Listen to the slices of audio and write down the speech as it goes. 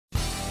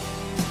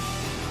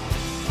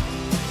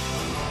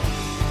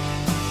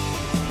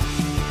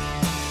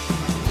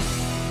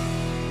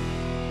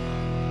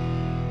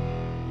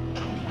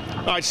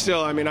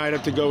I mean, I'd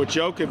have to go with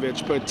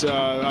Djokovic, but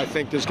I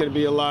think there's going to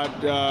be a lot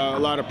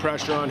of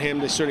pressure on him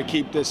to sort of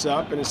keep this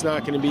up, and it's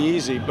not going to be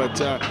easy.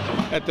 But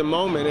at the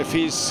moment, if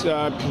he's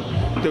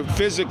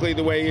physically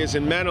the way he is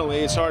and mentally,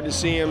 it's hard to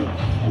see him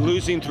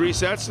losing 3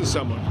 sets to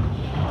someone.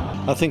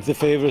 I think the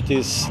favorite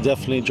is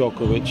definitely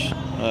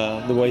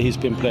Djokovic, the way he's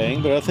been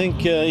playing. But I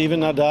think even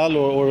Nadal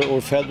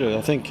or Federer.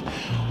 I think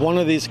one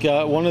of these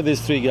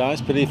 3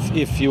 guys. But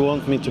if you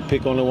want me to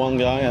pick only one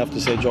guy, I have to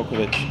say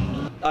Djokovic.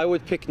 I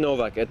would pick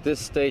Novak at this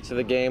stage of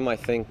the game. I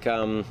think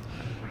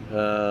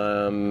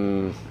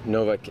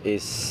Novak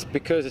is,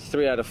 because it's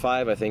 3 out of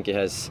 5. I think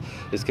it's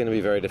going to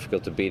be very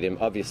difficult to beat him.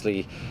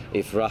 Obviously,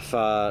 if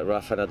Rafa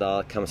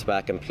Nadal comes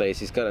back and plays,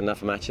 he's got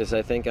enough matches,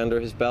 I think, under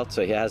his belt,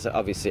 so he has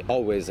obviously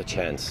always a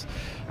chance.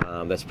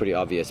 That's pretty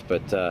obvious.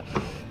 But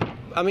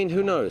I mean,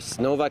 who knows?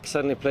 Novak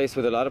suddenly plays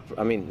with a lot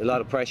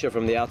of pressure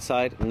from the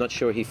outside. I'm not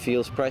sure he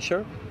feels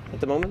pressure at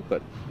the moment,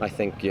 but I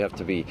think you have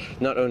to be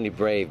not only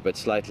brave but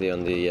slightly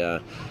on the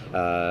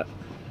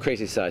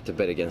crazy side to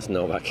bet against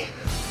Novak.